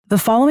The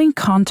following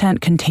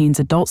content contains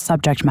adult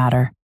subject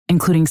matter,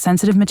 including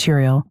sensitive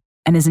material,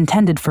 and is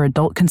intended for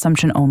adult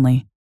consumption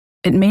only.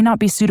 It may not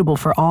be suitable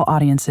for all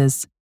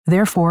audiences.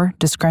 Therefore,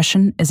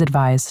 discretion is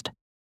advised.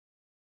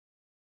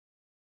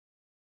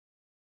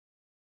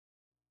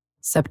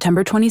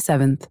 September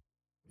 27th,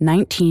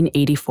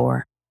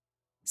 1984.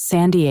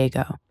 San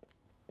Diego.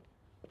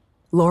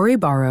 Lori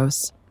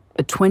Barros,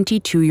 a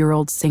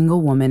 22-year-old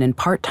single woman and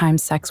part-time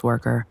sex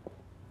worker,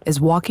 is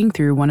walking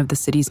through one of the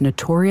city's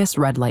notorious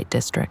red light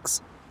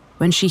districts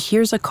when she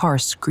hears a car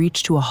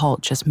screech to a halt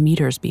just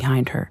meters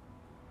behind her.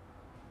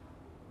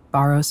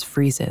 Barros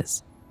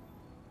freezes.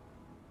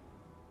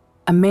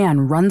 A man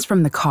runs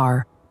from the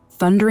car,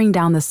 thundering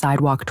down the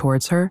sidewalk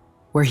towards her,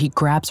 where he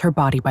grabs her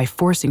body by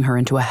forcing her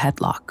into a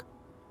headlock.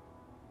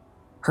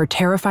 Her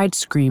terrified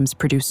screams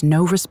produce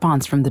no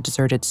response from the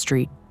deserted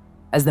street,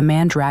 as the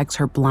man drags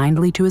her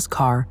blindly to his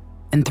car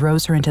and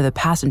throws her into the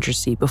passenger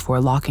seat before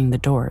locking the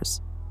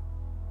doors.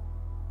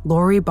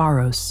 Lori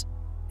Barros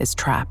is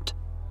trapped.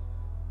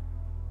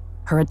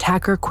 Her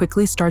attacker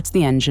quickly starts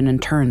the engine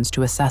and turns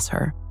to assess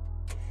her.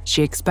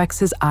 She expects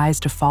his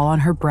eyes to fall on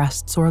her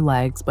breasts or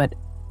legs, but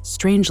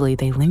strangely,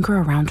 they linger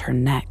around her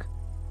neck.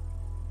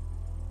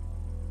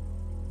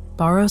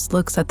 Barros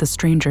looks at the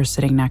stranger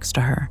sitting next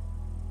to her.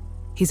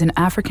 He's an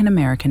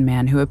African-American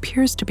man who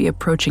appears to be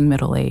approaching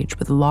middle age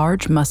with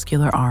large,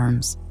 muscular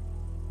arms.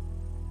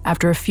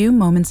 After a few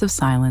moments of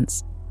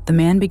silence, the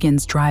man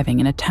begins driving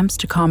and attempts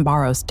to calm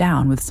Barros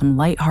down with some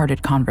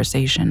light-hearted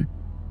conversation.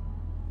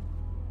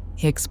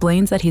 He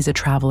explains that he's a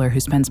traveler who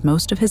spends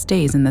most of his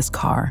days in this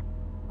car,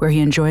 where he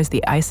enjoys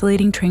the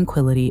isolating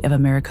tranquility of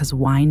America's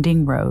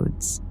winding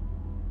roads.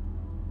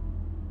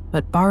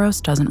 But Barros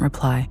doesn't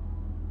reply.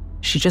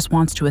 She just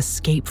wants to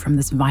escape from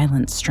this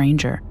violent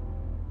stranger.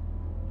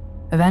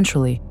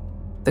 Eventually,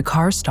 the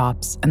car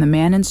stops and the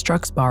man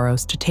instructs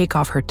Barros to take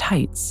off her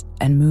tights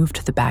and move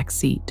to the back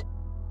seat.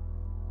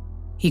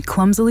 He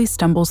clumsily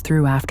stumbles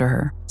through after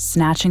her,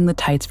 snatching the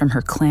tights from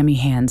her clammy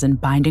hands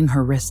and binding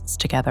her wrists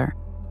together.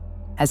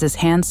 As his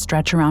hands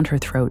stretch around her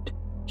throat,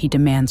 he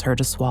demands her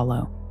to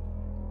swallow.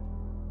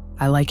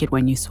 "I like it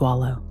when you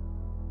swallow."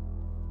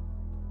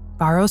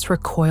 Barros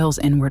recoils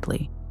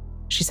inwardly.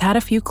 She's had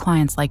a few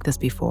clients like this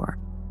before,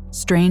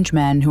 strange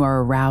men who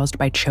are aroused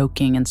by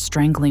choking and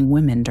strangling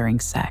women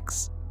during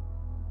sex.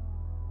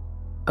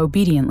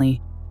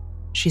 Obediently,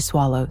 she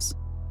swallows.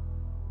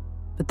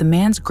 But the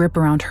man's grip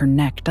around her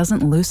neck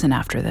doesn't loosen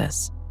after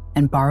this,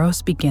 and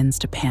Barros begins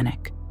to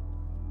panic.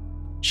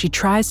 She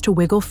tries to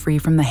wiggle free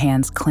from the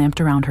hands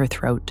clamped around her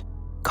throat,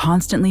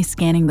 constantly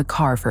scanning the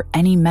car for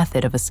any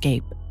method of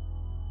escape.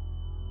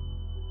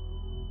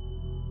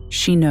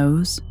 She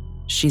knows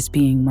she's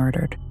being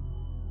murdered.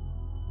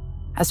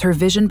 As her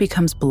vision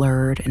becomes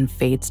blurred and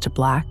fades to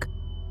black,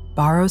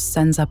 Barros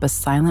sends up a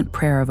silent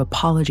prayer of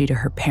apology to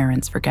her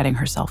parents for getting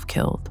herself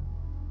killed.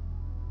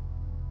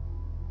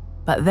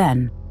 But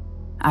then,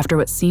 after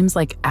what seems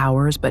like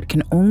hours but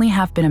can only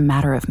have been a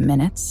matter of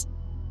minutes,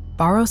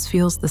 Barros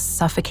feels the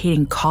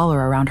suffocating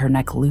collar around her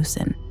neck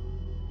loosen.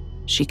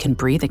 She can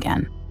breathe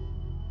again.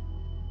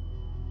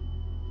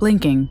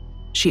 Blinking,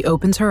 she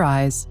opens her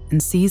eyes and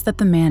sees that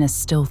the man is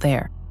still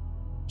there.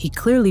 He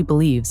clearly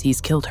believes he's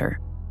killed her.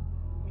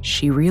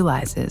 She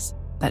realizes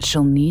that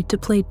she'll need to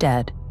play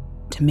dead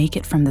to make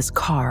it from this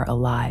car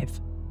alive.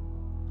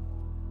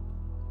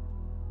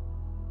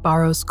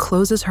 Barros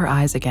closes her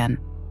eyes again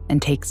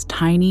and takes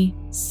tiny,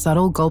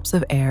 subtle gulps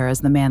of air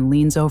as the man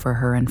leans over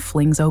her and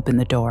flings open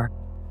the door.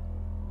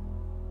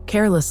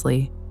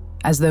 Carelessly,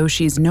 as though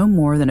she's no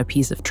more than a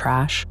piece of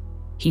trash,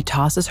 he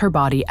tosses her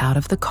body out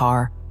of the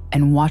car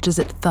and watches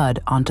it thud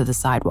onto the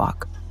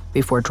sidewalk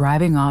before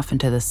driving off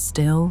into the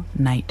still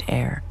night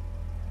air.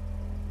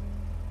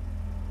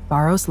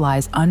 Barros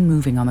lies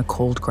unmoving on the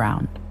cold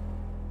ground,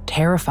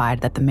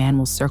 terrified that the man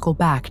will circle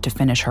back to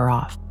finish her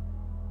off.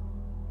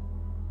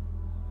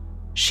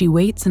 She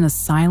waits in a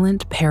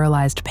silent,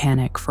 paralyzed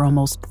panic for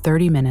almost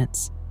 30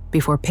 minutes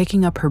before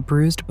picking up her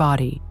bruised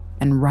body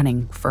and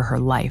running for her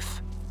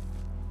life.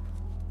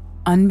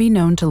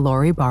 Unbeknown to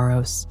Lori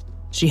Barros,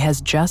 she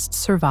has just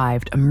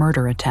survived a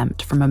murder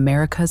attempt from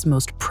America's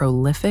most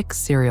prolific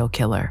serial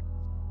killer,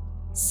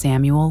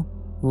 Samuel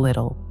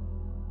Little.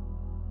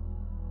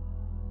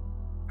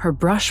 Her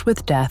brush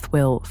with death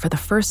will, for the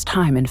first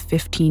time in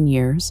 15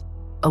 years,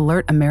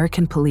 alert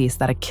American police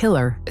that a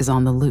killer is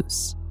on the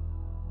loose.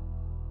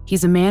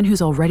 He's a man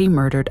who's already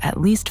murdered at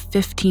least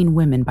 15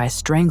 women by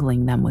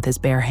strangling them with his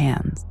bare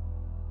hands.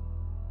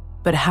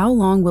 But how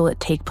long will it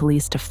take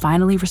police to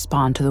finally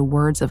respond to the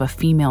words of a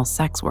female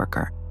sex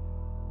worker?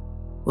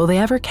 Will they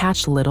ever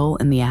catch Little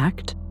in the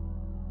act?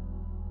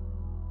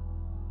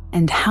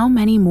 And how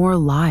many more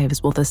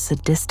lives will the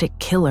sadistic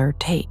killer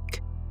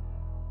take?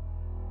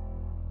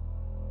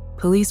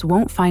 Police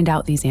won't find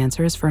out these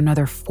answers for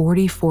another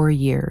 44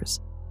 years,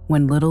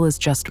 when Little is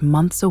just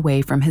months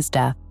away from his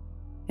death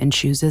and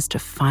chooses to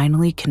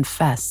finally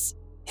confess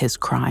his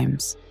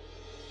crimes.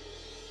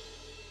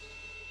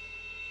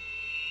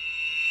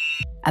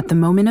 At the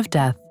moment of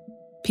death,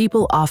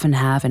 People often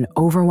have an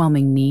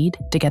overwhelming need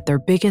to get their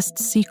biggest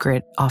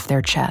secret off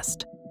their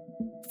chest.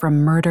 From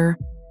murder,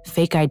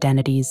 fake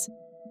identities,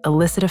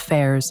 illicit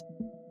affairs,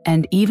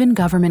 and even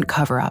government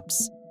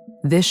cover-ups,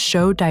 this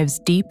show dives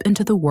deep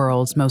into the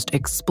world's most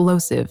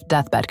explosive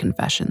deathbed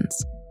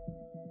confessions.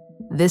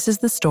 This is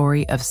the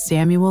story of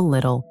Samuel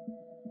Little,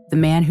 the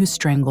man who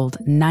strangled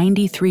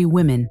 93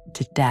 women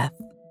to death.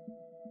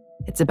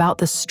 It's about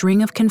the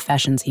string of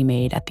confessions he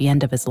made at the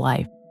end of his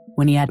life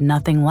when he had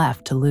nothing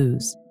left to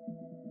lose.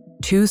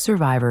 Two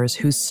survivors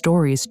whose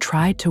stories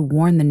tried to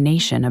warn the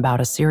nation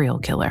about a serial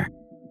killer.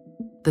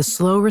 The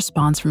slow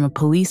response from a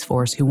police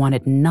force who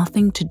wanted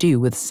nothing to do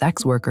with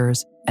sex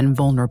workers and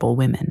vulnerable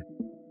women.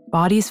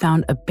 Bodies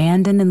found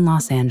abandoned in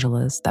Los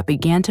Angeles that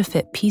began to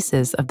fit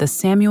pieces of the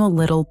Samuel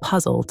Little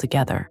puzzle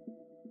together.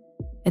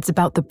 It's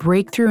about the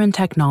breakthrough in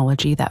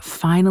technology that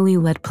finally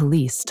led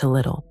police to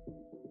Little.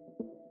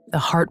 The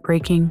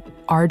heartbreaking,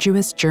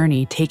 arduous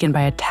journey taken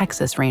by a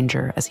Texas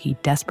Ranger as he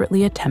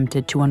desperately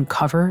attempted to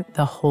uncover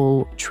the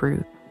whole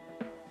truth.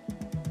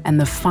 And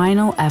the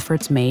final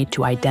efforts made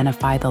to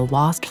identify the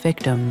lost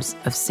victims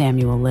of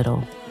Samuel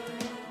Little.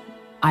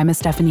 I'm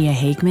Estefania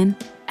Hageman,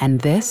 and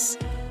this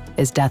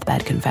is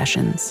Deathbed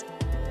Confessions.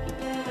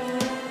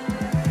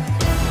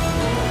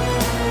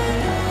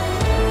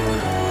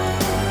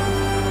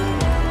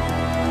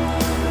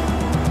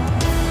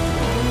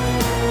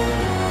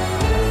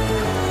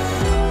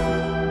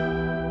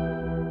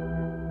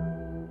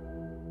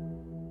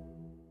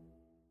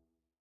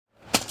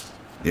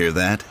 Hear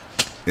that?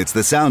 It's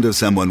the sound of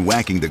someone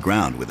whacking the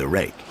ground with a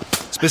rake.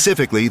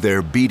 Specifically,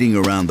 they're beating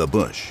around the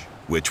bush,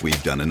 which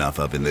we've done enough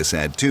of in this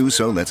ad too,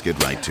 so let's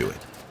get right to it.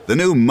 The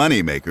new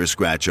Moneymaker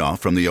scratch-off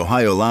from the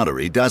Ohio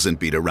Lottery doesn't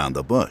beat around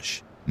the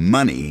bush.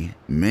 Money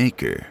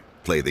Maker.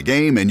 Play the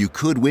game and you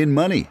could win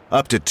money,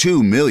 up to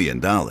 $2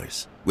 million.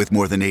 With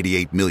more than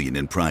 $88 million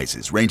in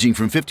prizes, ranging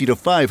from $50 to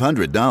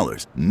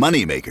 $500,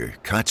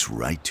 Moneymaker cuts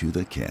right to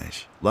the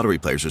cash. Lottery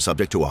players are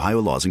subject to Ohio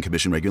laws and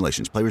commission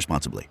regulations. Play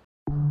responsibly.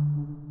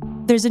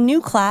 There's a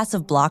new class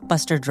of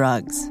blockbuster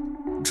drugs.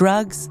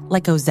 Drugs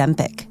like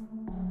Ozempic.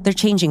 They're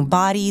changing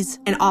bodies.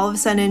 And all of a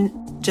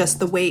sudden, just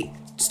the weight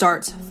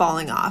starts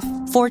falling off.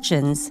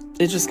 Fortunes.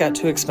 It just got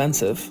too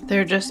expensive.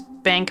 They're just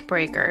bank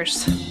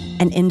breakers.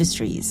 And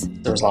industries.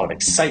 There was a lot of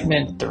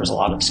excitement. There was a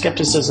lot of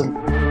skepticism.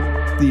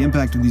 The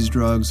impact of these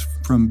drugs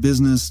from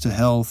business to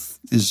health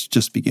is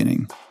just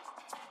beginning.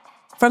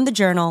 From the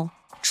Journal,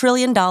 $1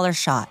 Trillion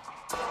Shot.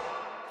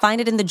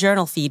 Find it in the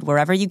Journal feed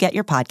wherever you get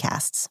your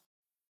podcasts.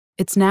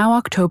 It's now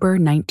October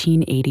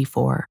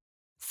 1984,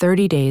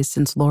 30 days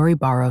since Lori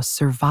Barros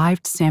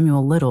survived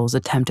Samuel Little's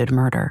attempted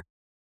murder.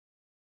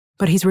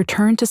 But he's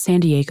returned to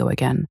San Diego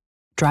again,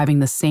 driving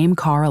the same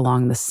car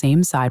along the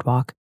same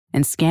sidewalk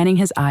and scanning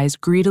his eyes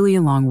greedily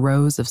along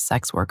rows of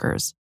sex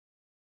workers.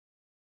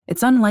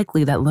 It's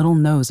unlikely that Little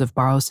knows of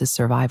Barros'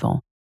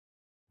 survival.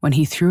 When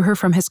he threw her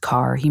from his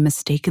car, he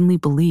mistakenly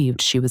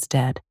believed she was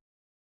dead,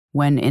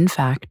 when, in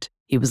fact,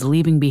 he was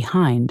leaving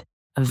behind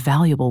a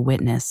valuable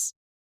witness.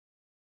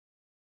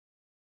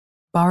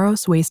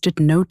 Barros wasted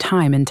no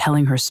time in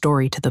telling her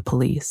story to the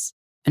police,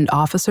 and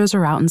officers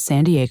are out in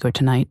San Diego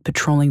tonight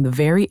patrolling the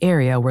very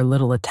area where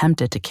Little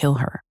attempted to kill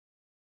her.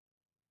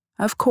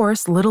 Of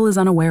course, Little is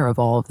unaware of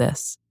all of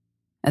this.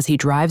 As he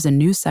drives a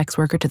new sex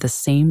worker to the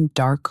same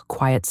dark,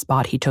 quiet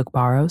spot he took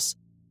Barros,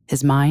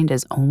 his mind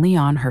is only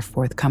on her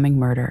forthcoming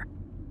murder.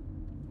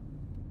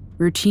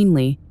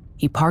 Routinely,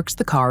 he parks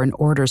the car and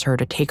orders her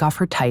to take off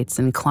her tights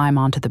and climb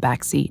onto the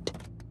back seat.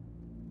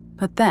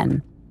 But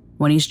then,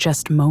 when he's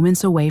just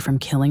moments away from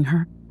killing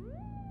her,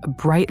 a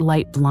bright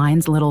light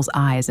blinds Little's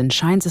eyes and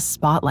shines a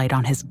spotlight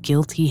on his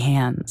guilty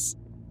hands.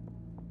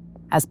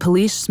 As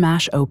police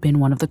smash open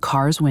one of the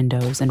car's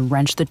windows and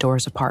wrench the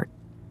doors apart,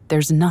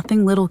 there's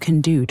nothing Little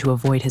can do to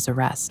avoid his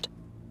arrest.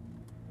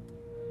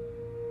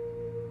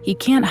 He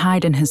can't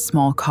hide in his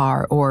small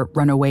car or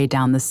run away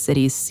down the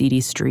city's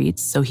seedy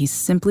streets, so he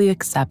simply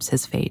accepts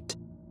his fate.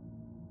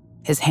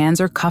 His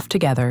hands are cuffed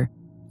together,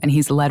 and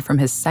he's led from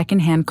his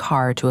secondhand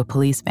car to a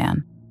police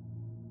van.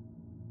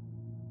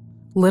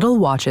 Little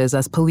watches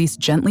as police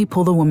gently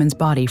pull the woman's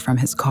body from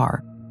his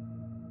car.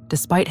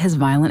 Despite his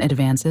violent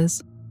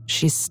advances,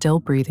 she's still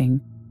breathing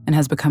and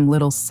has become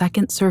Little's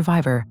second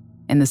survivor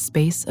in the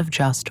space of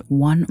just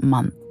 1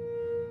 month.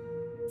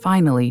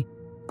 Finally,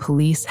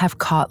 police have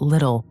caught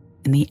Little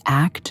in the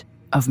act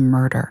of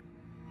murder.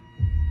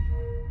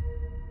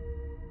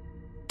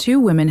 2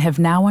 women have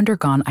now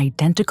undergone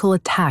identical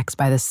attacks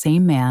by the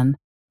same man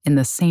in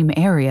the same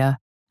area,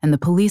 and the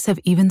police have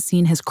even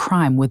seen his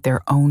crime with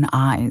their own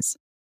eyes.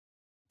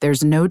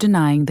 There's no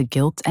denying the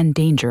guilt and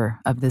danger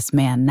of this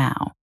man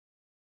now.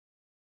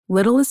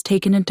 Little is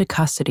taken into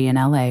custody in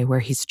LA,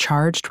 where he's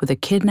charged with the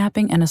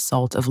kidnapping and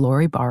assault of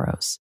Lori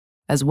Barros,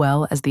 as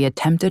well as the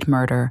attempted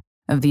murder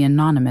of the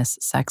anonymous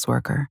sex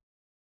worker.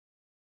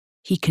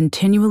 He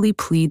continually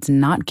pleads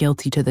not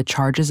guilty to the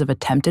charges of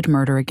attempted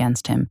murder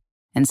against him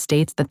and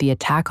states that the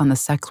attack on the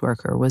sex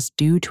worker was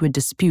due to a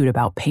dispute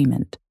about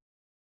payment.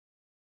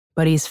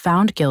 But he's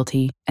found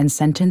guilty and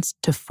sentenced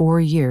to 4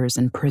 years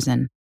in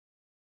prison.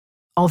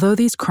 Although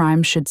these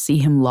crimes should see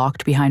him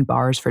locked behind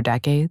bars for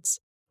decades,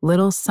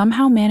 Little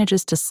somehow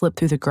manages to slip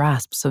through the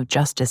grasps of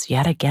justice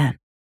yet again.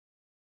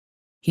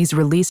 He's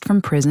released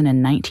from prison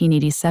in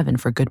 1987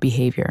 for good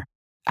behavior,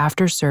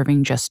 after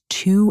serving just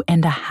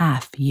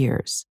 2.5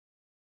 years.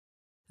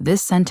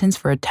 This sentence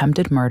for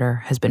attempted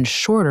murder has been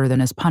shorter than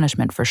his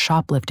punishment for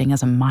shoplifting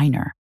as a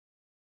minor.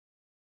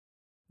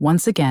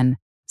 Once again,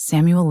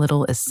 Samuel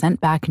Little is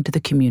sent back into the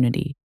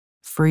community,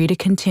 free to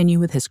continue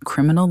with his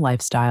criminal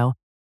lifestyle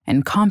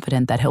and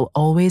confident that he'll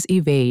always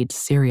evade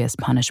serious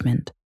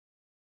punishment.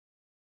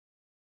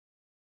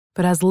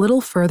 But as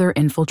Little further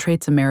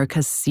infiltrates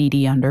America's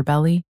seedy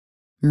underbelly,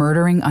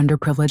 murdering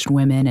underprivileged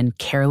women and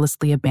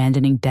carelessly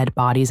abandoning dead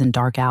bodies in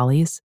dark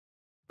alleys,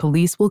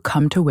 police will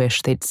come to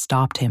wish they'd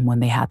stopped him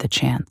when they had the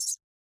chance.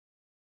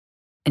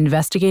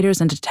 Investigators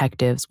and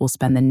detectives will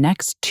spend the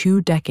next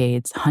 2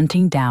 decades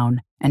hunting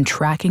down and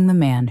tracking the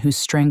man who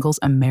strangles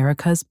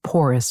America's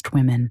poorest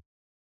women.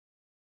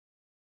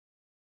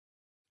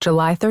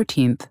 July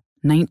 13th,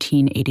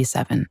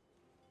 1987.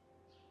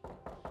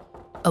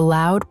 A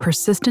loud,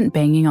 persistent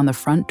banging on the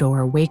front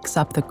door wakes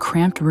up the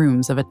cramped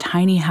rooms of a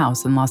tiny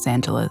house in Los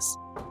Angeles.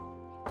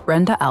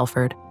 Brenda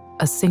Alford,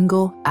 a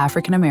single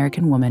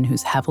African-American woman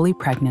who's heavily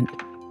pregnant,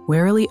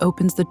 warily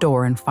opens the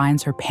door and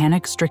finds her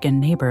panic-stricken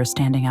neighbor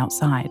standing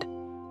outside.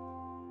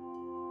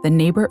 The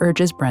neighbor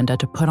urges Brenda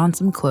to put on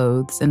some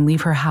clothes and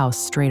leave her house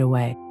straight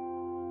away.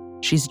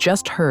 She's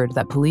just heard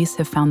that police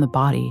have found the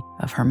body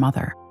of her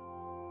mother.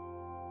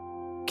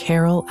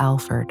 Carol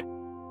Alford.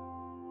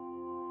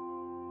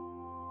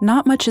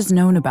 Not much is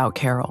known about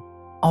Carol,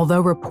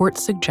 although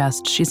reports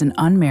suggest she's an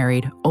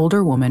unmarried,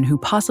 older woman who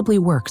possibly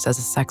works as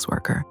a sex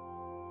worker.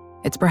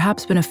 It's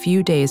perhaps been a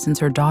few days since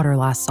her daughter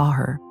last saw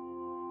her.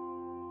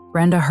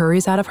 Brenda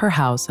hurries out of her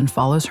house and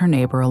follows her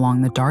neighbor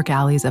along the dark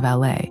alleys of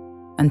LA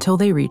until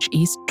they reach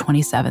East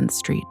 27th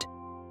Street.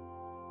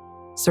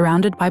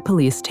 Surrounded by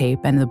police tape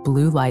and the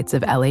blue lights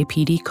of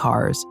LAPD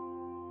cars,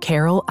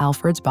 Carol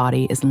Alford's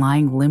body is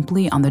lying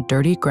limply on the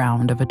dirty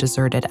ground of a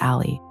deserted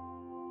alley.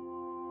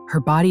 Her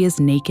body is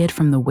naked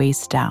from the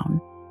waist down,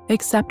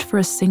 except for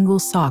a single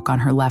sock on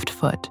her left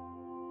foot.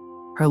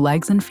 Her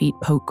legs and feet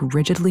poke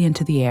rigidly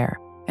into the air,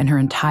 and her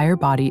entire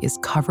body is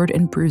covered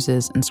in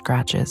bruises and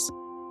scratches.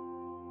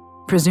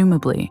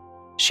 Presumably,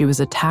 she was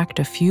attacked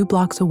a few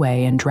blocks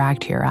away and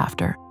dragged here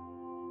after.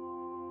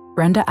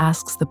 Brenda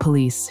asks the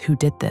police who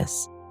did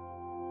this.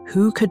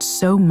 Who could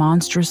so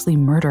monstrously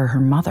murder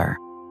her mother?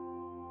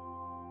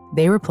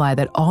 They reply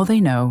that all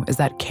they know is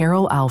that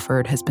Carol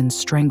Alford has been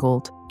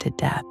strangled to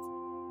death.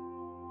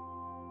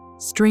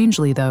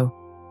 Strangely, though,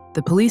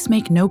 the police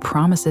make no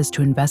promises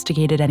to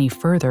investigate it any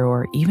further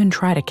or even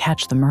try to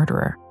catch the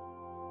murderer.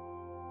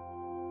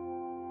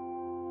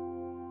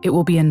 It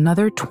will be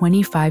another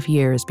 25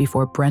 years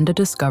before Brenda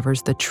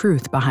discovers the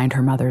truth behind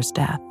her mother's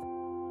death.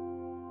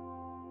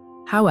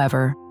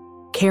 However,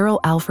 Carol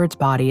Alford's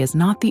body is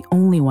not the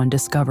only one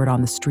discovered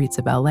on the streets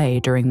of LA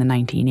during the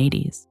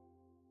 1980s.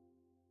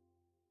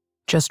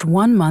 Just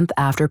 1 month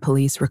after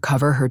police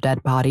recover her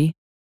dead body,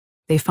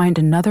 they find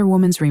another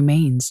woman's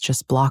remains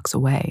just blocks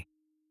away.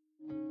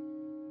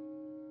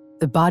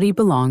 The body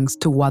belongs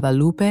to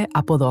Guadalupe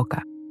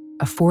Apodaca,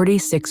 a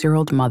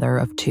 46-year-old mother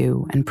of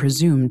 2 and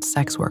presumed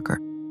sex worker.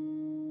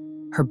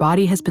 Her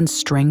body has been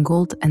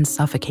strangled and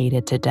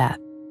suffocated to death.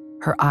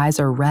 Her eyes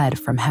are red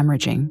from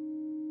hemorrhaging.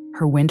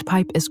 Her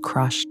windpipe is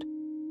crushed,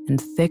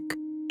 and thick,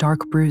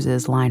 dark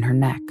bruises line her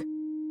neck.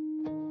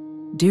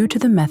 Due to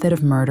the method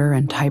of murder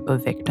and type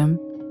of victim,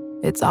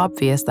 it's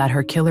obvious that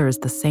her killer is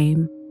the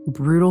same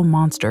brutal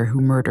monster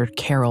who murdered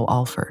Carol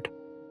Alford.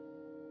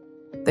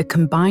 The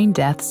combined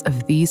deaths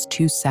of these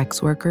 2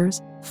 sex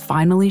workers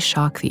finally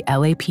shock the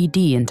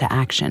LAPD into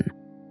action.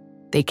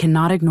 They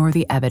cannot ignore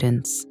the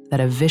evidence that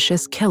a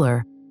vicious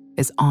killer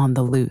is on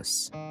the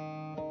loose.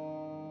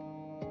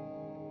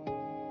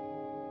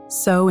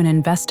 So an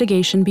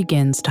investigation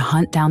begins to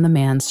hunt down the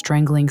man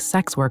strangling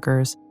sex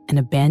workers and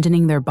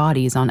abandoning their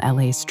bodies on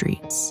LA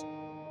streets.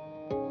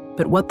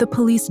 But what the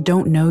police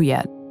don't know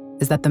yet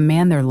is that the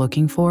man they're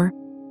looking for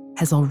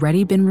has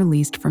already been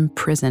released from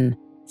prison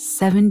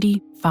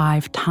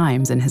 75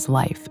 times in his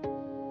life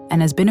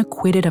and has been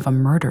acquitted of a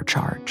murder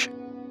charge.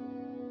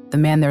 The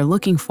man they're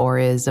looking for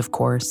is, of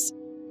course,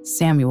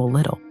 Samuel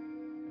Little.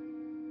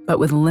 But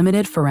with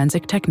limited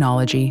forensic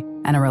technology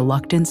and a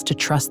reluctance to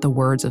trust the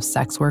words of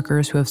sex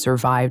workers who have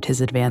survived his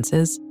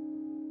advances,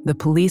 the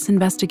police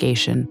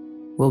investigation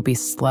will be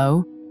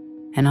slow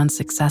and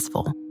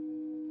unsuccessful.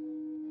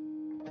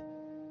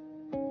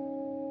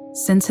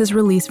 Since his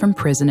release from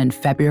prison in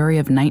February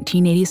of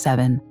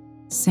 1987,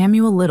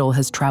 Samuel Little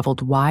has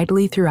traveled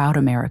widely throughout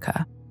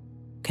America,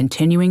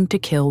 continuing to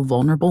kill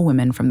vulnerable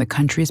women from the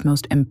country's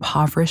most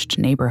impoverished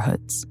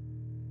neighborhoods.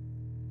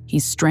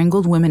 He's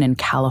strangled women in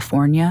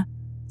California,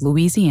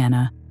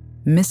 Louisiana,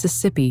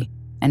 Mississippi,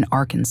 and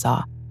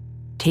Arkansas,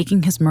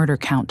 taking his murder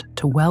count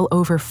to well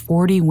over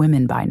 40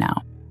 women by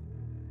now.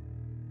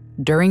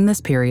 During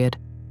this period,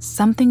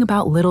 something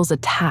about Little's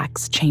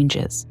attacks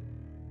changes.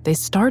 They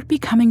start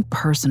becoming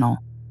personal.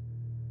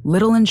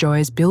 Little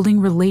enjoys building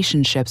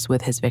relationships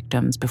with his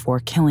victims before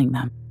killing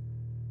them.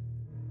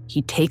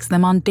 He takes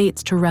them on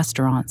dates to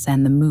restaurants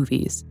and the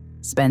movies,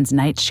 spends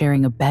nights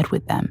sharing a bed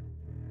with them,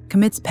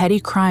 commits petty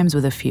crimes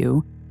with a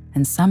few,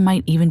 and some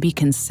might even be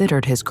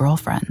considered his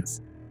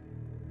girlfriends.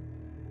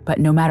 But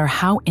no matter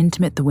how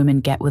intimate the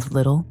women get with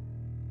Little,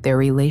 their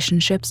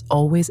relationships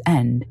always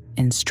end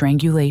in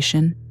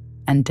strangulation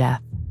and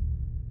death.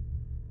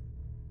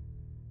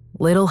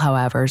 Little,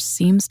 however,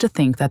 seems to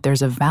think that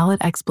there's a valid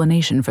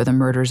explanation for the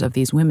murders of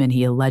these women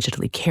he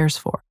allegedly cares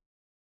for.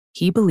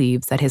 He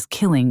believes that his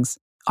killings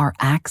are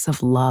acts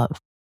of love.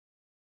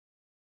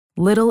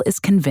 Little is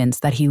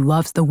convinced that he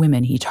loves the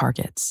women he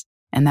targets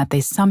and that they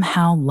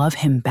somehow love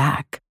him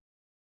back.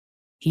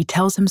 He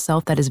tells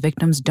himself that his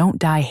victims don't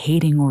die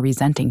hating or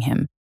resenting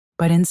him,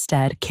 but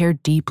instead care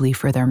deeply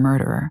for their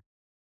murderer.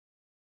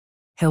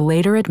 He'll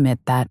later admit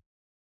that,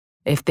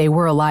 if they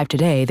were alive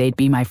today, they'd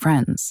be my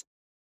friends.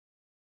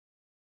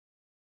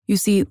 You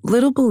see,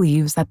 Little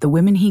believes that the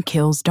women he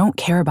kills don't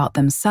care about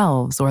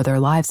themselves or their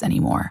lives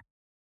anymore.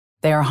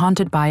 They are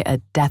haunted by a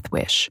death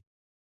wish.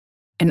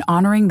 In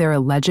honoring their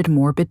alleged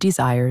morbid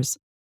desires,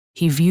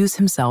 he views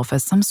himself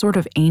as some sort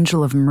of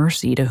angel of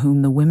mercy to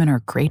whom the women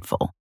are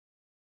grateful.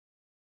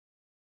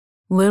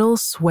 Little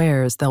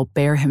swears they'll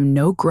bear him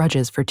no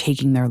grudges for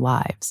taking their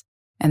lives,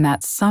 and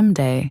that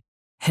someday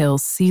he'll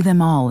see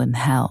them all in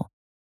hell.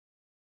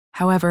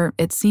 However,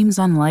 it seems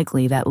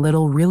unlikely that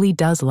Little really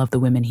does love the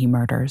women he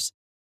murders.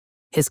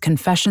 His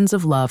confessions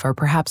of love are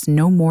perhaps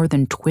no more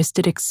than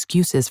twisted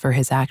excuses for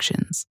his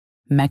actions,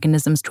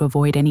 mechanisms to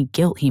avoid any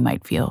guilt he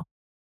might feel.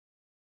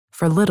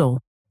 For Little,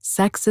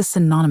 sex is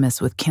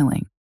synonymous with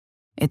killing.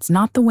 It's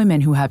not the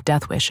women who have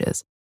death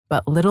wishes,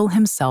 but Little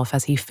himself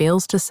as he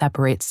fails to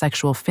separate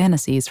sexual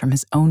fantasies from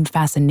his own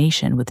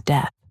fascination with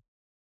death.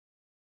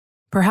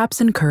 Perhaps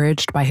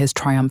encouraged by his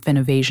triumphant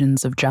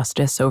evasions of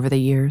justice over the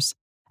years,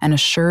 and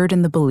assured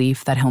in the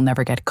belief that he'll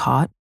never get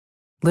caught,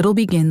 Little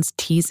begins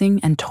teasing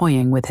and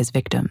toying with his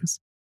victims.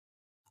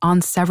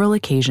 On several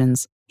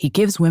occasions, he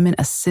gives women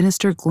a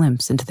sinister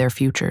glimpse into their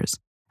futures,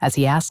 as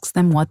he asks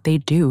them what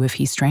they'd do if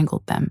he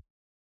strangled them.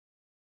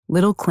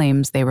 Little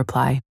claims they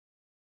reply,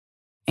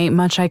 "Ain't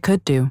much I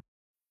could do."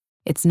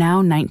 It's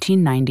now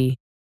 1990,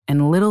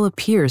 and Little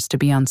appears to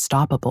be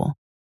unstoppable.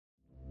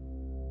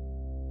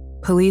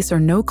 Police are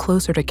no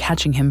closer to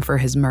catching him for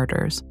his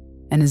murders,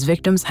 and his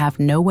victims have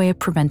no way of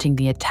preventing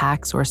the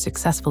attacks or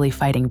successfully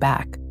fighting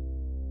back.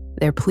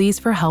 Their pleas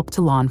for help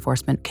to law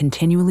enforcement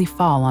continually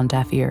fall on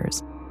deaf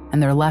ears,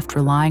 and they're left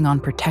relying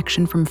on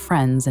protection from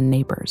friends and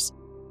neighbors.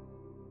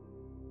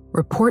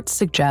 Reports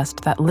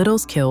suggest that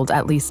Little's killed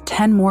at least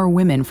 10 more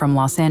women from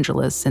Los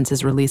Angeles since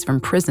his release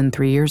from prison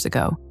 3 years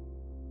ago,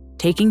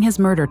 taking his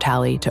murder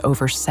tally to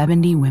over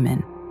 70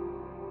 women.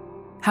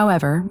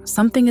 However,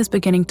 something is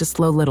beginning to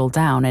slow Little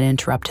down and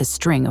interrupt his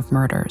string of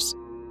murders.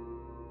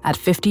 At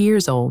 50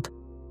 years old,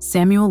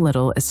 Samuel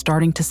Little is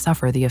starting to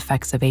suffer the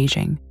effects of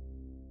aging.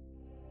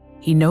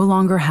 He no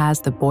longer has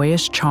the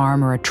boyish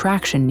charm or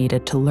attraction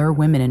needed to lure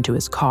women into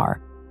his car,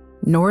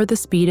 nor the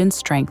speed and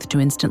strength to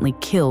instantly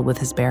kill with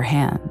his bare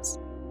hands.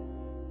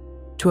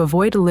 To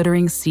avoid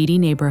littering seedy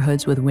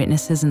neighborhoods with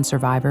witnesses and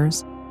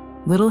survivors,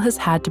 Little has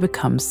had to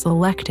become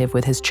selective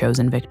with his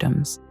chosen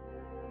victims.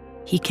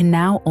 He can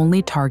now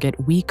only target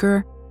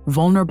weaker,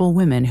 vulnerable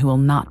women who will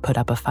not put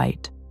up a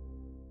fight.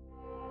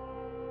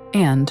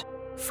 And,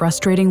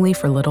 frustratingly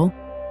for Little,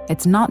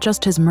 it's not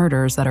just his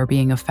murders that are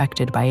being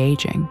affected by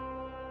aging.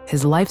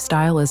 His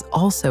lifestyle is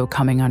also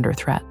coming under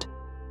threat.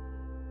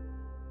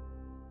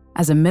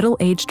 As a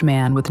middle-aged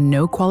man with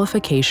no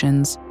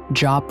qualifications,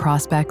 job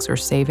prospects, or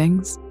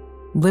savings,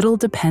 Little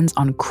depends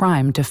on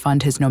crime to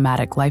fund his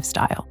nomadic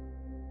lifestyle.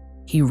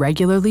 He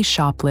regularly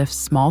shoplifts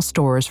small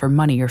stores for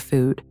money or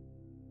food,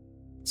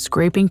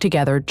 scraping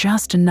together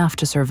just enough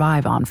to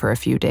survive on for a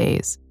few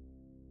days.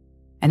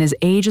 And his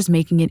age is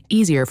making it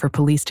easier for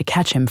police to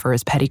catch him for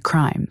his petty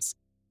crimes.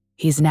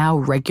 He's now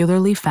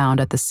regularly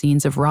found at the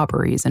scenes of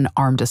robberies and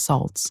armed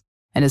assaults,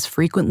 and is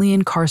frequently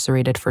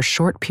incarcerated for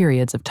short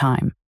periods of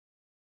time.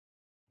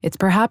 It's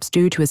perhaps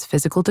due to his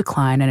physical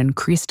decline and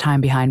increased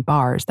time behind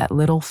bars that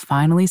Little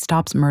finally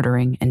stops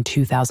murdering in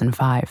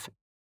 2005.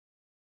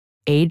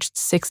 Aged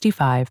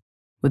 65,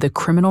 with a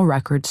criminal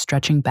record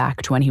stretching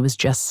back to when he was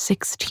just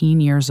 16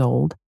 years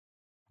old,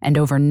 and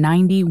over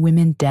 90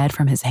 women dead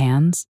from his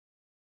hands,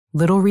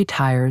 Little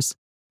retires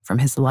from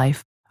his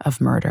life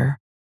of murder.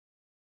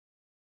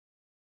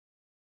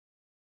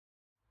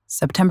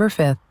 September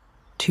 5th,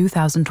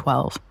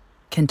 2012,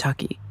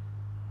 Kentucky.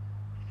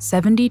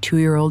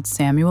 72-year-old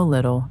Samuel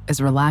Little is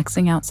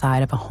relaxing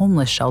outside of a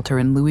homeless shelter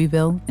in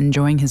Louisville,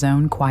 enjoying his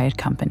own quiet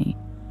company.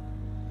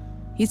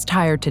 He's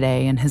tired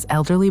today, and his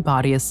elderly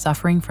body is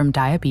suffering from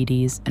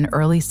diabetes and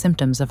early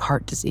symptoms of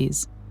heart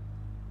disease.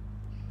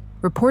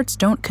 Reports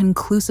don't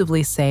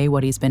conclusively say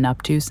what he's been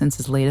up to since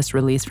his latest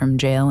release from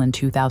jail in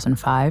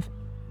 2005,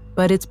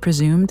 but it's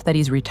presumed that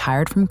he's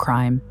retired from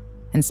crime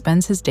and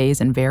spends his days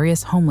in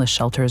various homeless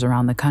shelters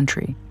around the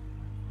country.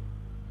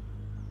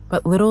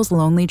 But Little's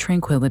lonely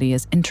tranquility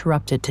is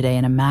interrupted today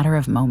in a matter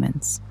of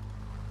moments.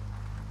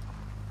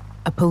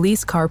 a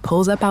police car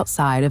pulls up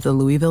outside of the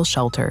Louisville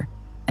shelter,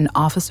 and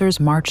officers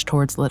march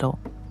towards Little,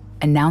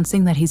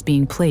 announcing that he's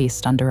being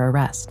placed under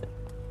arrest.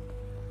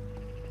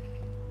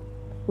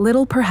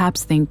 Little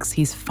perhaps thinks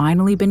he's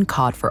finally been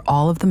caught for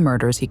all of the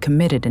murders he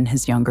committed in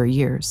his younger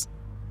years.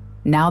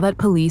 Now that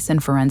police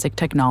and forensic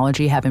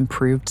technology have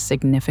improved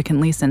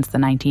significantly since the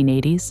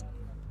 1980s,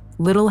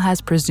 Little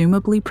has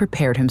presumably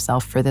prepared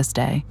himself for this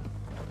day.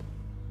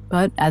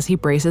 But as he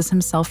braces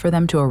himself for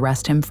them to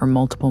arrest him for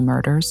multiple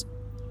murders,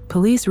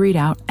 police read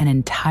out an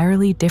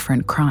entirely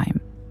different crime.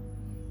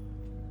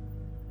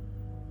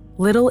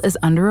 Little is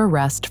under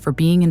arrest for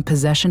being in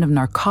possession of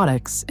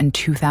narcotics in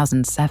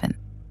 2007.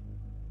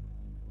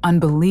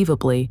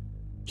 Unbelievably,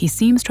 he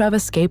seems to have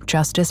escaped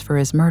justice for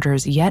his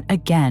murders yet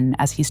again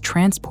as he's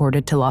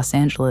transported to Los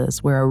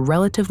Angeles, where a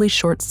relatively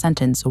short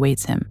sentence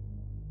awaits him.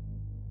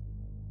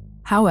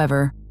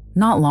 However,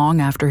 not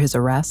long after his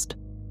arrest,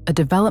 a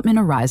development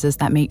arises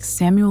that makes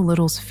Samuel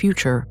Little's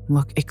future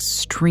look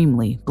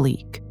extremely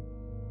bleak.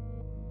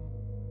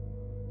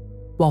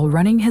 While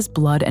running his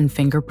blood and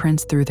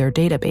fingerprints through their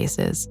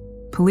databases,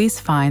 police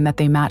find that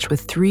they match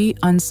with 3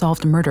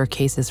 unsolved murder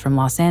cases from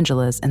Los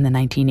Angeles in the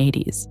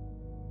 1980s.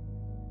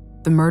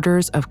 The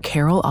murders of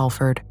Carol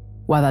Alford,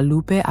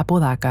 Guadalupe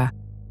Apodaca,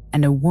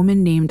 and a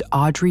woman named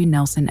Audrey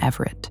Nelson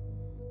Everett.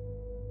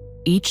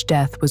 Each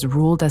death was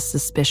ruled as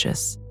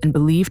suspicious and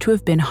believed to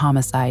have been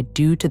homicide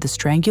due to the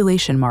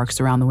strangulation marks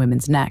around the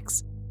women's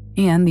necks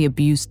and the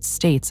abused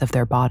states of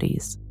their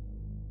bodies.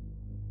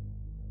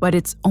 But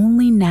it's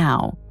only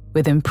now,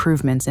 with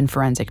improvements in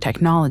forensic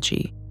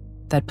technology,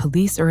 that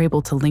police are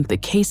able to link the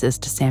cases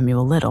to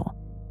Samuel Little.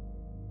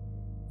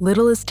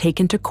 Little is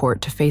taken to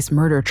court to face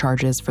murder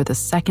charges for the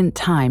second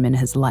time in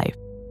his life.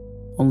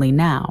 Only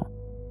now,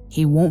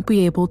 he won't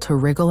be able to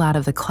wriggle out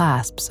of the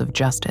clasps of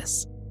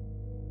justice.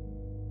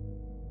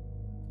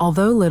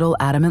 Although Little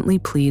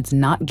adamantly pleads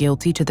not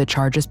guilty to the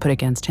charges put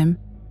against him,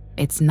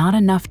 it's not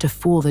enough to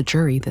fool the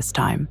jury this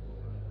time.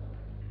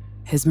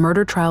 His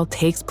murder trial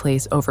takes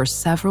place over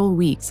several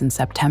weeks in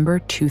September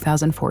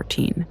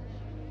 2014.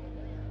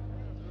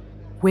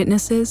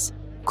 Witnesses,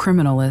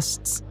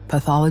 criminalists,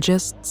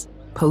 pathologists,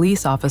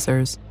 police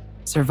officers,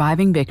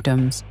 surviving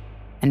victims,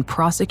 and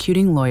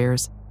prosecuting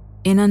lawyers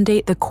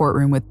inundate the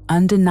courtroom with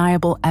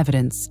undeniable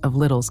evidence of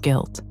Little's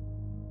guilt.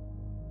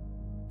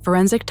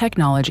 Forensic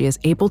technology is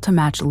able to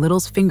match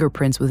Little's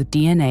fingerprints with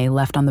DNA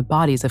left on the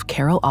bodies of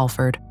Carol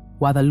Alford,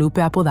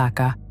 Guadalupe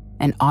Apodaca,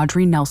 and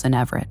Audrey Nelson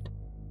Everett.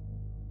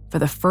 For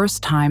the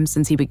first time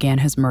since he began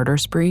his murder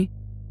spree,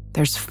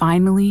 there's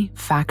finally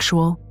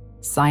factual,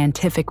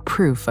 scientific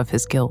proof of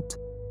his guilt.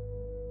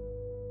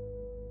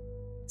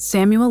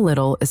 Samuel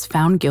Little is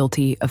found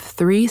guilty of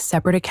 3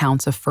 separate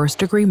accounts of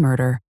first-degree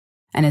murder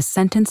and is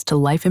sentenced to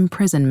life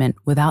imprisonment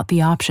without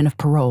the option of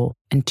parole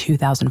in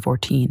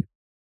 2014.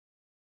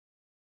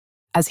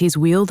 As he's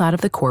wheeled out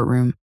of the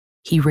courtroom,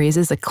 he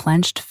raises a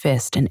clenched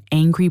fist in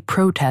angry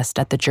protest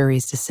at the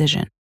jury's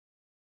decision.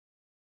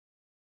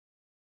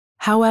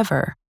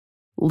 However,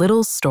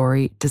 Little's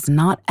story does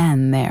not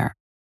end there.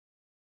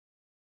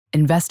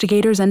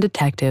 Investigators and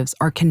detectives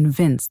are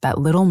convinced that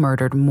Little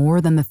murdered more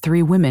than the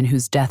 3 women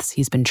whose deaths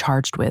he's been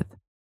charged with.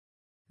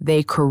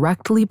 They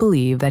correctly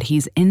believe that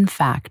he's in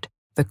fact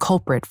the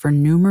culprit for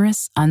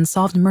numerous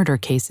unsolved murder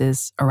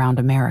cases around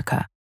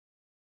America.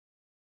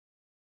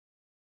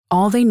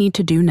 All they need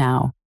to do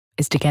now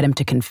is to get him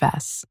to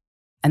confess,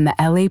 and the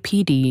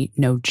LAPD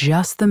know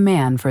just the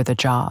man for the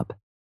job.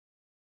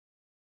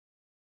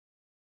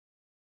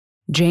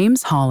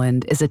 James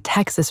Holland is a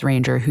Texas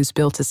Ranger who's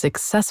built a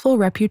successful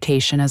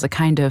reputation as a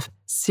kind of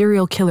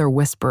serial killer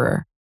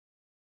whisperer.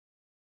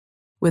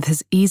 With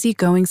his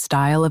easygoing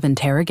style of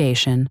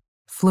interrogation,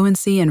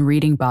 fluency in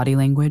reading body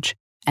language,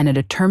 and a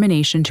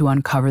determination to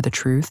uncover the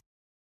truth,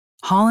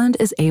 Holland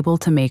is able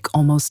to make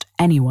almost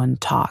anyone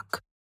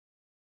talk.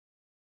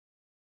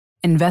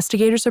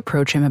 Investigators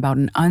approach him about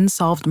an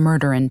unsolved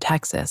murder in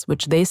Texas,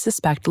 which they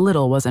suspect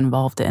Little was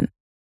involved in.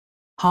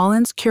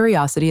 Holland's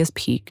curiosity is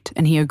piqued,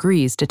 and he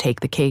agrees to take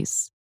the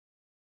case.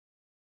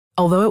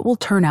 Although it will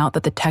turn out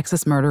that the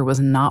Texas murder was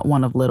not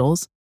one of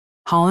Little's,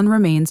 Holland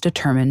remains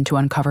determined to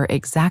uncover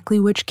exactly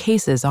which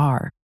cases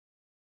are.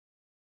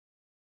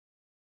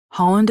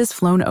 Holland is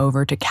flown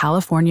over to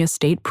California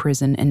State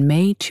Prison in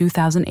May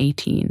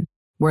 2018,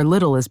 where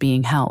Little is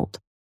being held.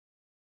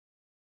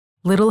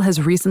 Little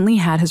has recently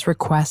had his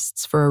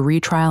requests for a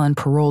retrial and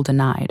parole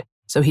denied,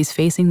 so he's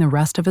facing the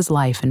rest of his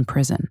life in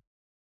prison.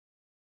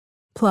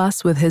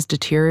 Plus, with his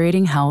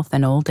deteriorating health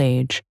and old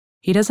age,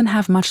 he doesn't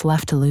have much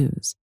left to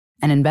lose,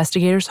 and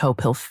investigators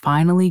hope he'll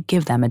finally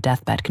give them a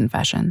deathbed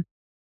confession.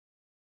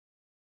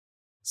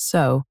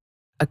 So,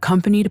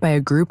 accompanied by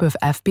a group of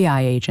FBI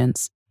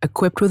agents,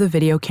 equipped with a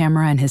video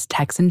camera and his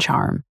Texan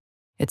charm,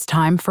 it's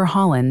time for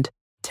Holland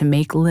to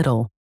make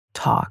Little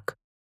talk.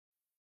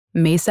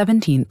 May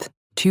 17th,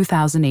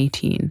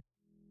 2018.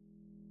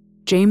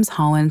 James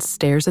Holland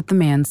stares at the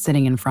man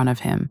sitting in front of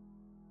him.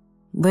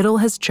 Little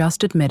has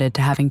just admitted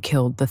to having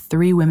killed the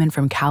 3 women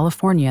from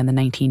California in the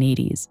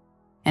 1980s,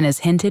 and has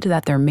hinted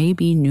that there may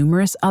be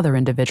numerous other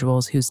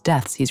individuals whose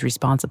deaths he's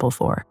responsible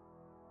for.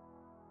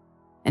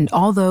 And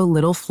although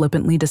Little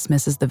flippantly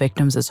dismisses the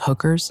victims as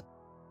hookers,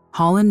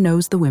 Holland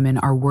knows the women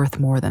are worth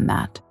more than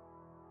that.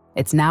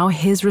 It's now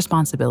his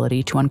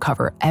responsibility to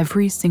uncover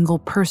every single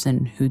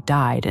person who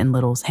died in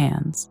Little's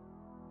hands.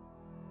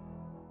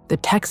 The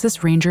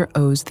Texas Ranger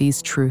owes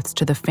these truths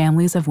to the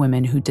families of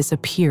women who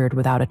disappeared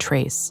without a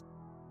trace,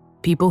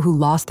 people who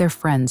lost their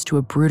friends to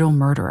a brutal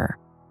murderer,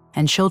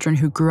 and children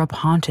who grew up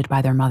haunted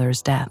by their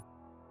mother's death.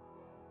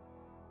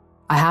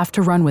 I have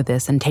to run with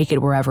this and take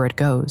it wherever it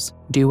goes,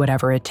 do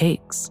whatever it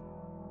takes.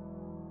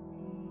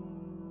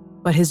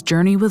 But his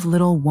journey with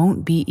Little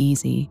won't be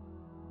easy,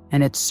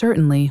 and it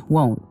certainly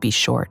won't be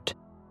short.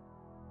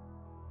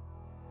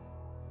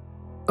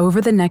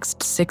 Over the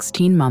next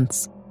 16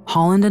 months,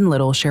 Holland and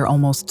Little share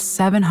almost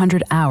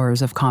 700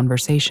 hours of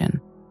conversation.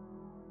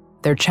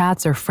 Their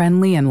chats are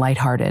friendly and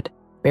lighthearted,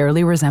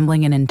 barely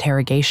resembling an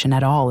interrogation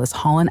at all as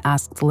Holland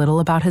asks Little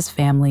about his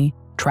family,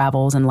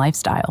 travels, and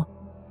lifestyle,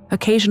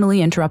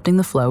 occasionally interrupting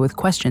the flow with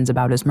questions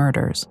about his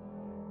murders.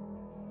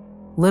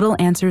 Little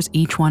answers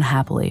each one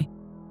happily.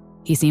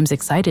 He seems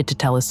excited to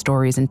tell his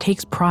stories and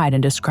takes pride in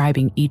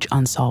describing each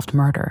unsolved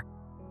murder.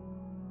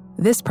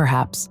 This,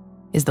 perhaps,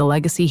 is the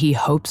legacy he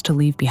hopes to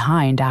leave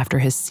behind after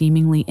his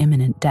seemingly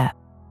imminent death.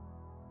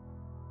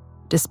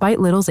 Despite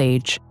Little's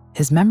age,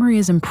 his memory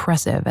is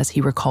impressive as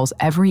he recalls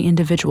every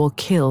individual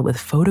kill with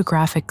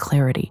photographic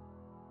clarity.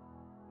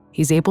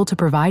 He's able to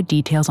provide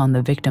details on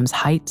the victims'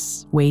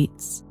 heights,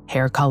 weights,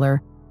 hair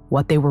color,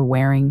 what they were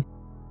wearing,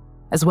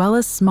 as well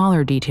as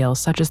smaller details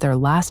such as their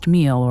last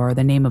meal or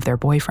the name of their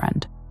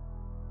boyfriend.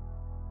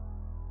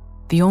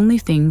 The only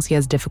things he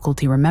has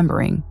difficulty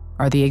remembering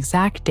are the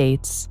exact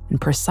dates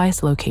and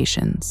precise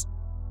locations.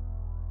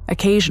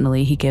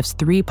 Occasionally, he gives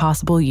 3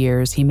 possible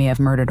years he may have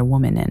murdered a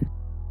woman in,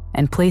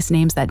 and place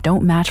names that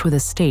don't match with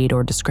his state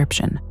or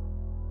description.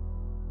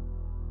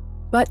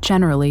 But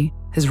generally,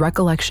 his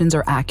recollections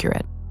are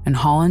accurate, and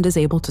Holland is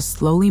able to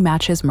slowly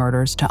match his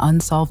murders to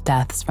unsolved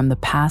deaths from the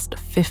past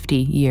 50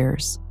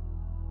 years.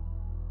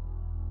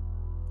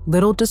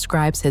 Little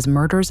describes his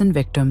murders and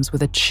victims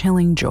with a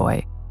chilling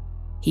joy.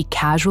 He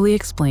casually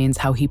explains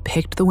how he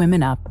picked the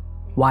women up,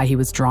 why he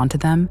was drawn to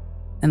them,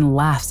 and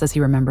laughs as he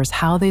remembers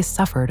how they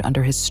suffered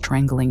under his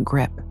strangling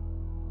grip.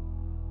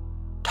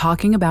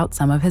 Talking about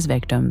some of his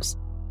victims,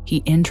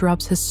 he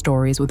interrupts his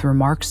stories with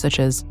remarks such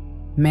as,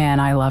 "Man,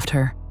 I loved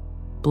her.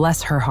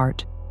 Bless her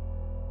heart,"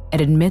 and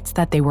admits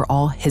that they were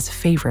all his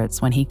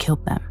favorites when he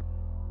killed them.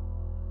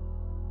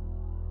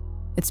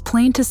 It's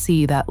plain to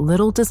see that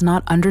Little does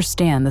not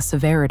understand the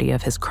severity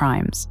of his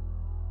crimes.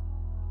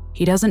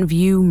 He doesn't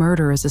view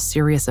murder as a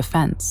serious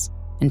offense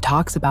and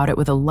talks about it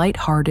with a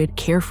lighthearted,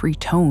 carefree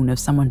tone of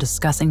someone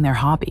discussing their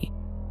hobby.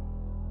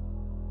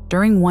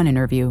 During one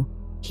interview,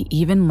 he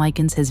even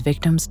likens his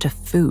victims to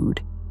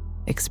food,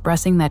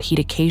 expressing that he'd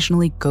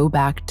occasionally go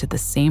back to the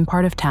same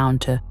part of town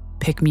to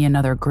pick me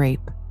another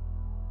grape.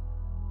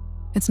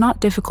 It's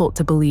not difficult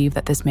to believe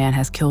that this man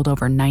has killed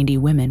over 90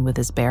 women with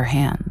his bare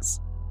hands.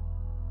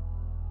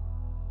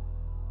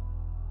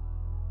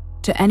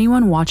 To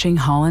anyone watching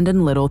Holland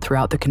and Little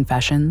throughout the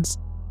confessions,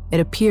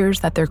 it appears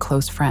that they're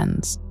close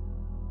friends.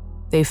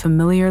 They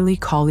familiarly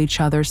call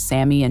each other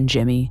Sammy and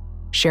Jimmy,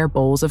 share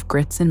bowls of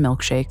grits and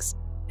milkshakes,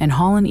 and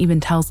Holland even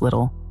tells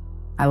Little,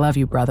 "I love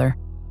you, brother."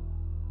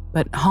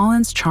 But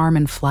Holland's charm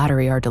and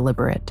flattery are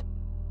deliberate.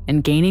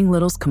 In gaining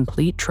Little's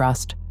complete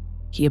trust,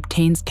 he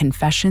obtains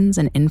confessions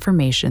and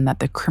information that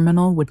the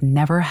criminal would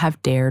never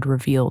have dared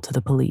reveal to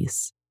the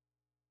police.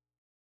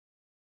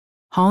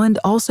 Holland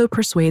also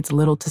persuades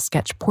Little to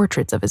sketch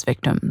portraits of his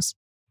victims,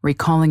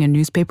 recalling a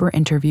newspaper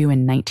interview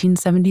in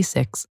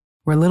 1976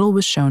 where Little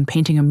was shown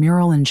painting a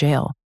mural in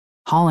jail.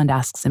 Holland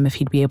asks him if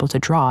he'd be able to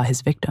draw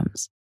his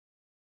victims.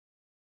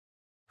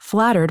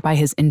 Flattered by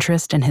his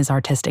interest in his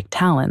artistic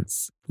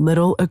talents,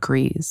 Little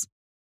agrees.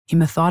 He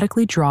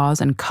methodically draws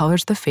and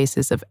colors the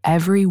faces of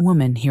every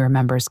woman he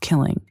remembers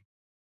killing.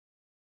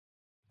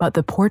 But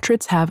the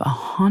portraits have a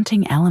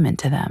haunting element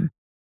to them.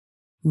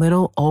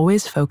 Little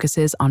always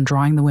focuses on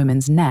drawing the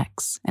women's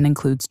necks and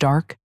includes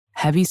dark,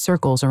 heavy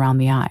circles around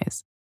the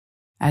eyes,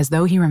 as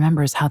though he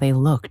remembers how they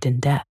looked in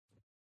death.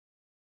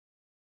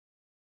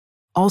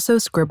 Also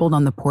scribbled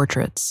on the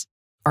portraits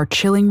are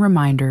chilling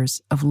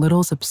reminders of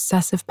Little's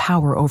obsessive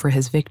power over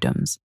his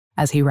victims,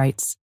 as he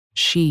writes,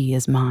 "She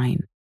is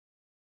mine."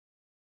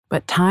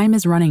 But time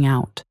is running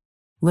out.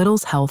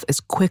 Little's health is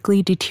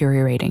quickly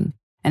deteriorating,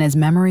 and his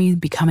memory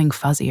becoming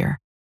fuzzier.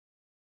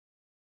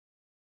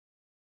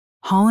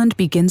 Holland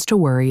begins to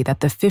worry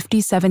that the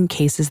 57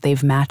 cases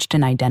they've matched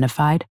and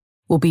identified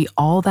will be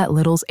all that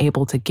Little's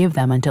able to give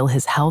them until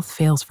his health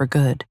fails for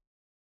good.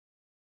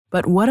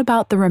 But what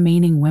about the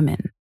remaining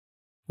women?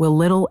 Will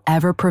Little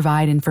ever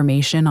provide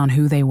information on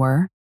who they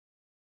were?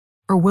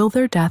 Or will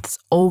their deaths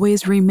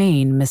always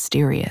remain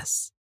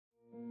mysterious?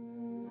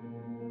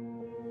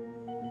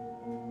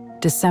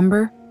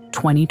 December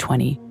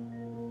 2020.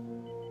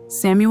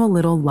 Samuel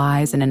Little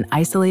lies in an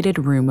isolated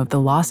room of the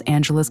Los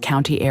Angeles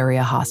County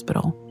Area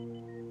Hospital.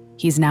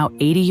 He's now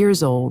 80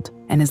 years old,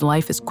 and his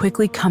life is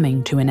quickly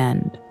coming to an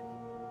end.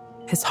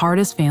 His heart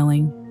is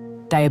failing,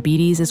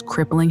 diabetes is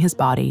crippling his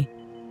body,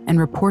 and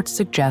reports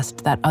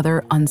suggest that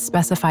other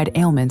unspecified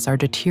ailments are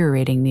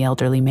deteriorating the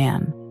elderly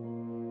man.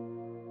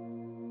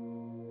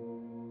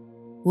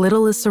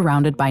 Little is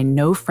surrounded by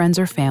no friends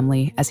or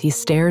family as he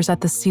stares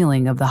at the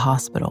ceiling of the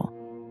hospital,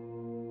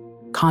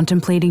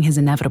 contemplating his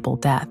inevitable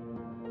death.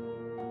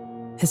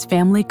 His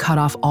family cut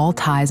off all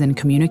ties and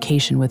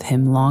communication with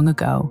him long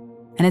ago,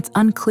 and it's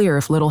unclear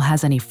if Little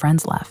has any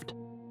friends left.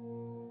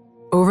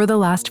 Over the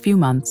last few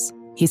months,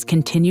 he's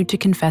continued to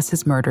confess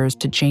his murders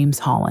to James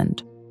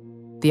Holland.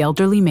 The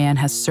elderly man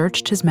has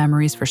searched his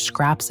memories for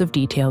scraps of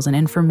details and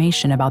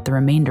information about the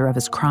remainder of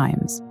his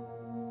crimes.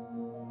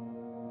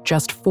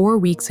 Just 4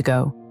 weeks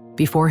ago,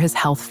 before his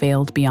health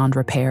failed beyond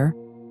repair,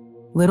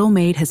 Little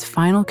made his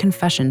final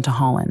confession to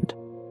Holland.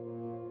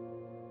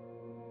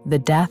 The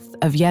death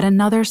of yet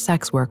another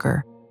sex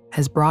worker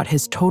has brought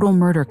his total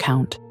murder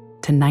count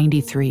to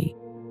 93.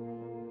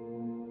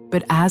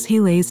 But as he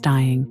lays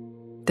dying,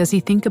 does he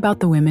think about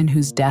the women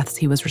whose deaths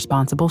he was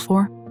responsible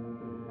for?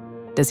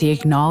 Does he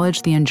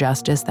acknowledge the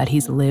injustice that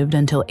he's lived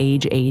until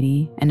age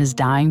 80 and is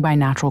dying by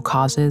natural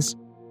causes,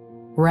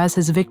 whereas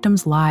his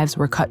victims' lives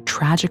were cut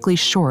tragically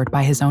short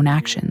by his own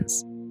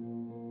actions?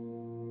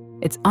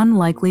 It's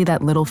unlikely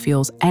that Little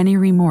feels any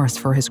remorse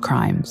for his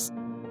crimes.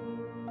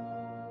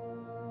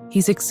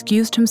 He's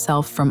excused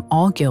himself from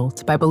all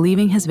guilt by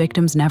believing his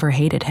victims never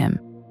hated him,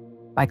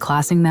 by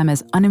classing them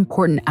as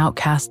unimportant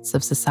outcasts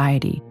of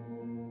society,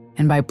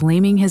 and by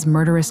blaming his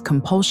murderous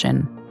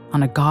compulsion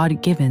on a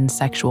God-given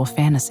sexual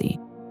fantasy.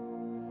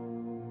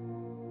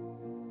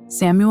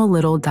 Samuel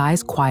Little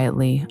dies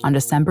quietly on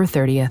December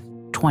 30th,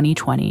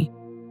 2020,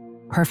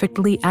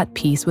 perfectly at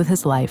peace with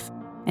his life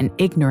and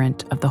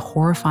ignorant of the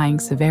horrifying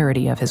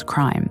severity of his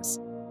crimes.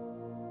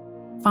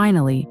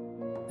 Finally,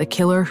 the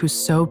killer who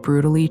so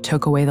brutally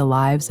took away the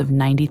lives of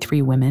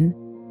 93 women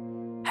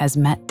has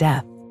met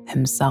death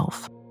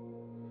himself.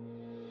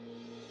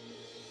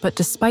 But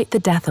despite the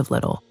death of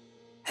Little,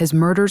 his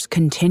murders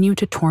continue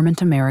to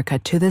torment America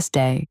to this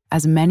day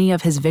as many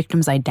of his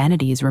victims'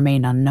 identities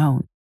remain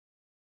unknown.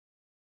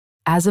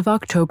 As of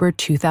October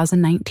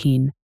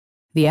 2019,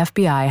 the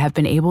FBI have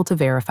been able to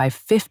verify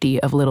 50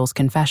 of Little's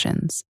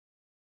confessions,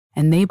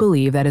 and they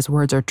believe that his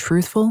words are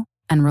truthful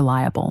and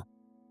reliable.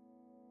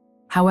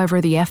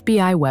 However, the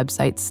FBI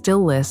website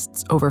still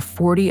lists over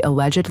 40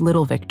 alleged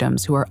Little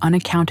victims who are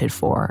unaccounted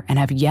for and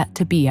have yet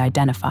to be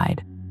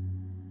identified.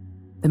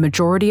 The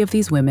majority of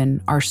these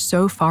women are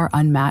so far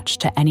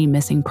unmatched to any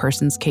missing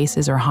persons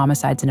cases or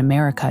homicides in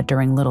America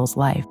during Little's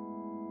life.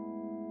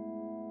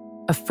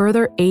 A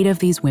further 8 of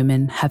these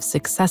women have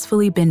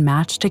successfully been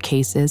matched to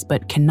cases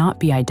but cannot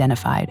be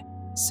identified,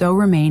 so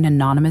remain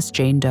anonymous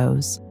Jane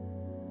Does.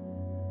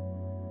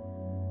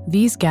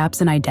 These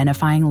gaps in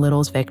identifying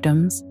Little's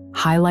victims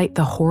highlight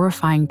the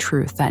horrifying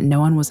truth that no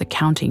one was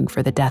accounting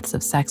for the deaths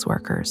of sex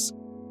workers.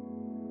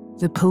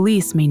 The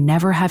police may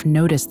never have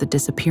noticed the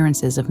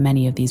disappearances of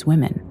many of these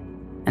women,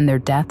 and their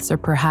deaths are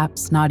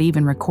perhaps not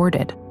even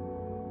recorded.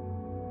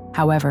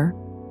 However,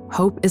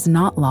 hope is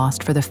not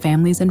lost for the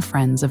families and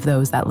friends of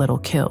those that Little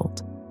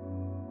killed.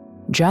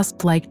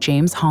 Just like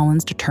James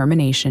Holland's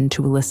determination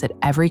to elicit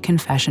every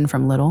confession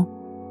from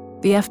Little,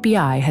 the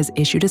FBI has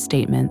issued a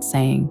statement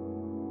saying,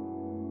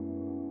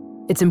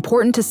 "It's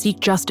important to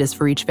seek justice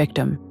for each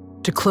victim,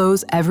 to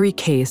close every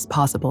case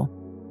possible."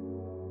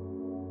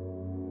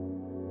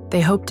 They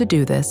hope to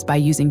do this by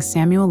using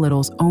Samuel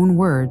Little's own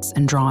words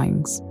and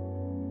drawings.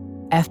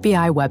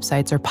 FBI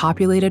websites are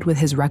populated with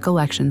his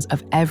recollections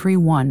of every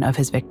one of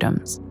his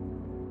victims.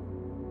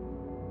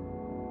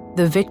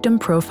 The victim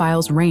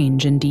profiles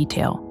range in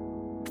detail,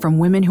 from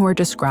women who are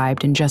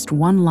described in just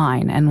one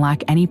line and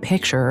lack any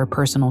picture or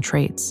personal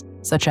traits,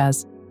 such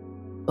as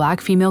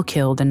Black female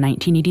killed in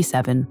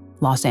 1987,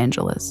 Los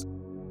Angeles.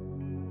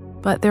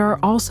 But there are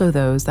also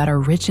those that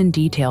are rich in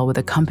detail with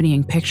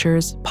accompanying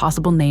pictures,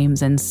 possible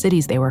names, and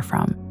cities they were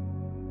from.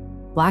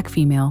 Black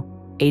female,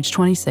 age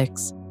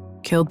 26,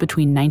 killed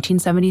between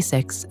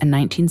 1976 and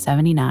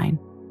 1979,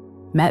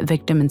 met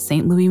victim in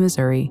St. Louis,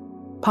 Missouri,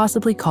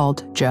 possibly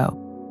called Joe.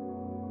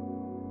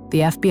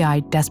 The FBI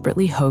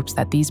desperately hopes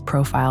that these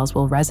profiles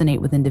will resonate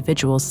with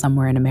individuals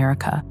somewhere in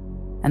America,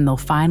 and they'll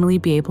finally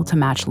be able to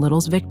match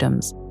Little's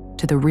victims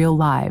to the real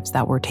lives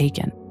that were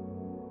taken.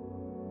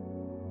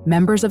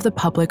 Members of the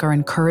public are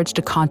encouraged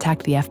to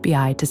contact the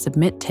FBI to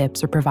submit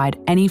tips or provide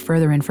any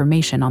further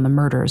information on the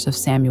murders of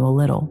Samuel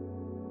Little.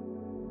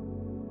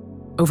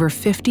 Over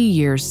 50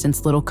 years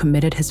since Little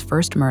committed his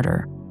first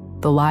murder,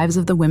 the lives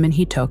of the women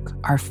he took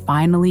are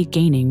finally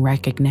gaining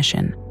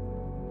recognition.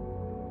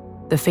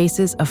 The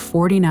faces of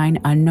 49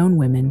 unknown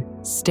women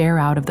stare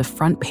out of the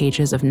front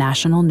pages of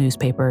national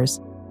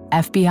newspapers,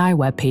 FBI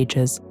web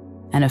pages,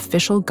 and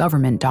official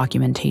government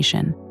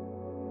documentation.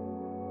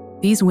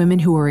 These women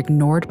who were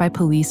ignored by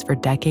police for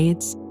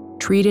decades,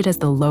 treated as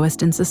the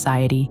lowest in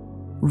society,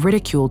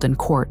 ridiculed in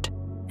court,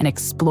 and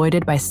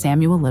exploited by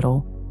Samuel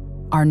Little,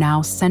 are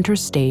now center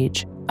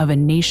stage of a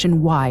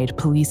nationwide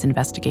police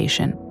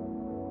investigation.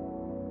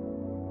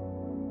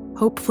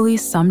 Hopefully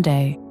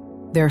someday,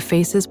 their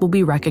faces will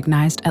be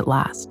recognized at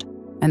last,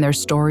 and their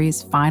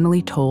stories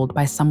finally told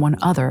by someone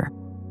other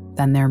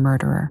than their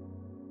murderer.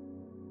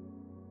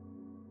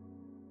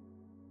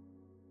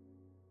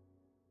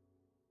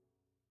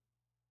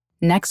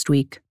 Next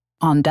week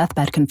on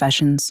Deathbed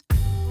Confessions,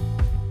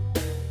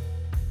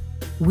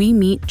 we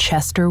meet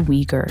Chester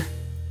Weger,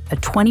 a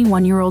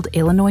 21-year-old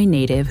Illinois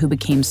native who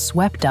became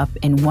swept up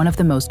in one of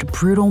the most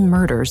brutal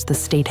murders the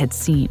state had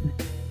seen.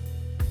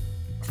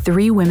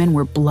 3 women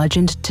were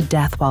bludgeoned to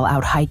death while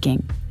out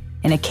hiking,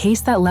 in a case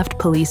that left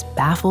police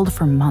baffled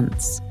for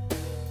months.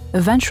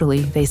 Eventually,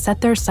 they set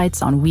their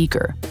sights on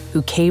Weger,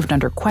 who caved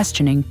under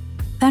questioning,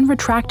 then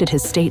retracted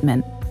his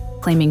statement,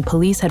 claiming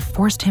police had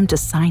forced him to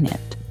sign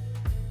it.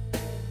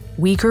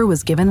 Weger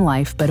was given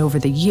life, but over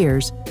the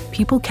years,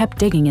 people kept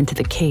digging into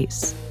the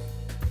case.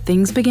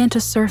 Things began to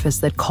surface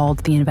that called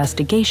the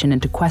investigation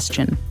into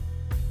question.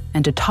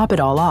 And to top it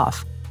all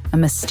off, a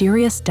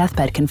mysterious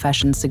deathbed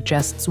confession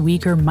suggests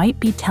Weger might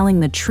be telling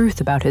the truth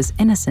about his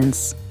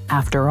innocence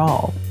after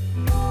all.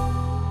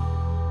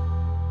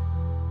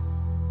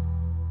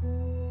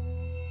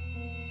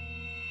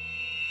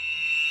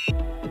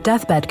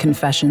 Deathbed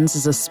Confessions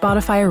is a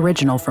Spotify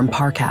original from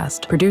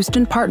Parcast, produced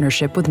in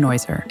partnership with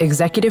Noiser.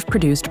 Executive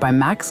produced by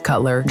Max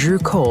Cutler, Drew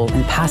Cole,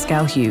 and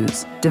Pascal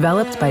Hughes.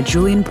 Developed by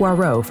Julian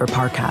Boireau for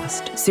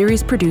Parcast.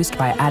 Series produced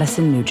by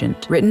Addison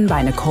Nugent. Written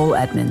by Nicole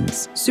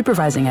Edmonds.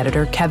 Supervising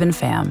editor Kevin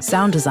Pham.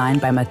 Sound design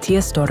by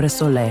Matias Torres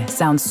Soler.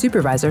 Sound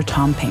supervisor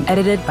Tom Pink.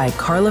 Edited by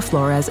Carla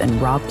Flores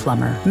and Rob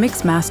Plummer.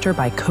 Mix master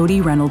by Cody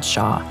Reynolds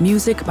Shaw.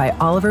 Music by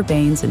Oliver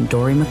Baines and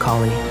Dory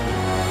McCauley.